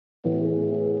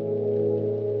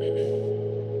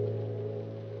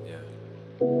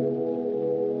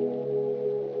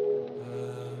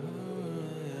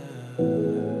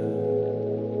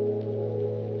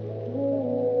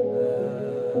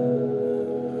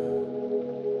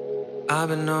I've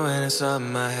been knowing it's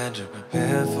something I had to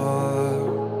prepare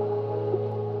for.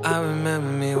 I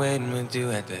remember me waiting with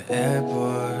you at the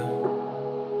airport.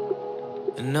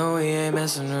 I know we ain't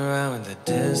messing around with the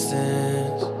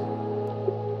distance.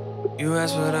 You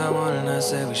asked what I want and I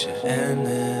said we should end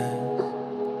this.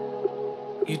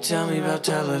 You tell me about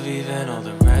Tel Aviv and all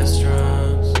the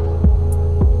restaurants.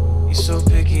 You're so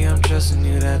picky, I'm trusting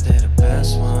you that they're the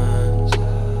best ones.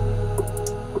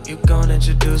 You gon'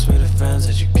 introduce me to friends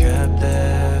that you kept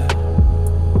there.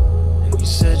 And you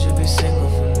said you'd be single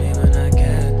for me when I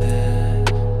get there.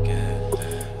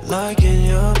 Like in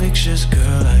your pictures,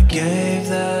 girl, I gave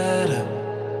that up.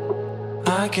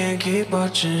 I can't keep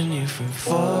watching you from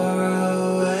far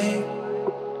away.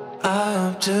 I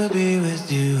hope to be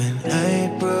with you when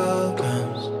April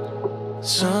comes.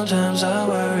 Sometimes I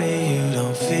worry you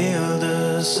don't feel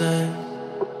the same.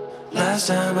 Last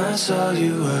time I saw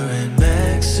you were in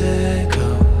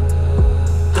Mexico.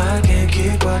 I can't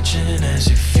keep watching as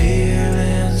your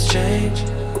feelings change.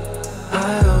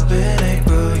 I hope in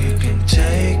April you can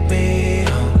take me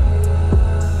home.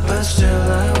 But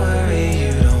still I worry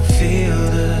you don't feel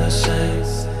the same.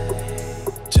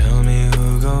 Tell me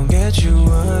who gon' get you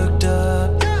worked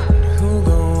up, and who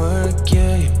gon' work you.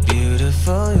 You're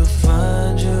beautiful, you'll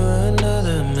find you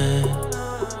another man.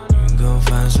 You gon'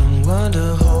 find someone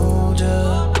to hold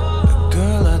ya. But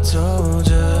girl, I told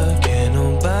ya, can't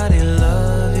nobody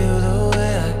love you the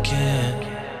way I can.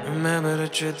 Remember the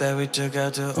trip that we took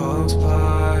out to Oaks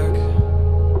Park?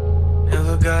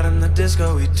 Never got in the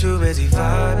disco, we too busy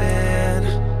vibing.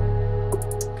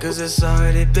 Cause it's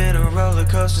already been a roller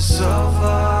coaster so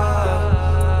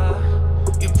far.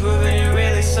 You proving you're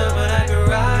really someone I can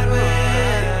ride with.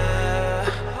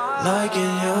 Like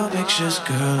in your pictures,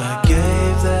 girl, I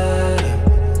gave that up.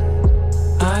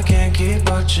 I can't keep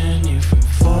watching you from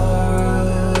far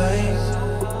away.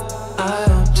 I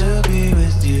hope to be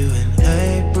with you when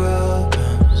April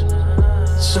comes.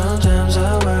 Sometimes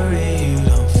I worry you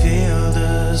don't feel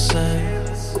the same.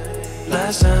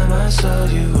 Last time I saw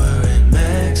you were in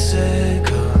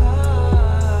Mexico.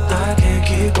 I can't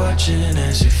keep watching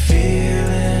as your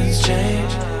feelings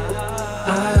change.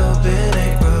 I hope in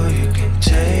April you can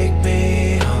take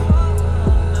me home.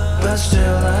 But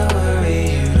still I worry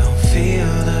you don't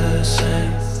feel the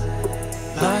same.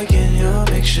 Like in your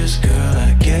pictures, girl,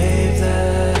 I gave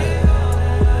that up.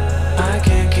 I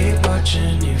can't keep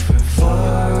watching you from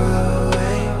far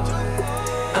away.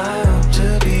 I hope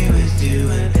to be with you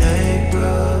when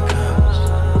April comes.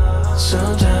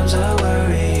 Sometimes I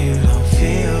worry you don't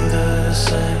feel the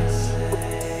same.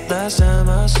 Last time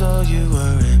I saw you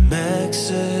were in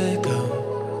Mexico.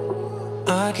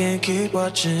 I can't keep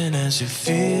watching as your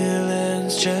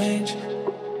feelings change.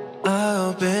 I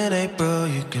hope in April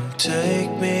you can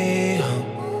take me home.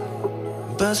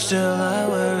 But still I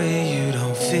worry you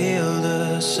don't feel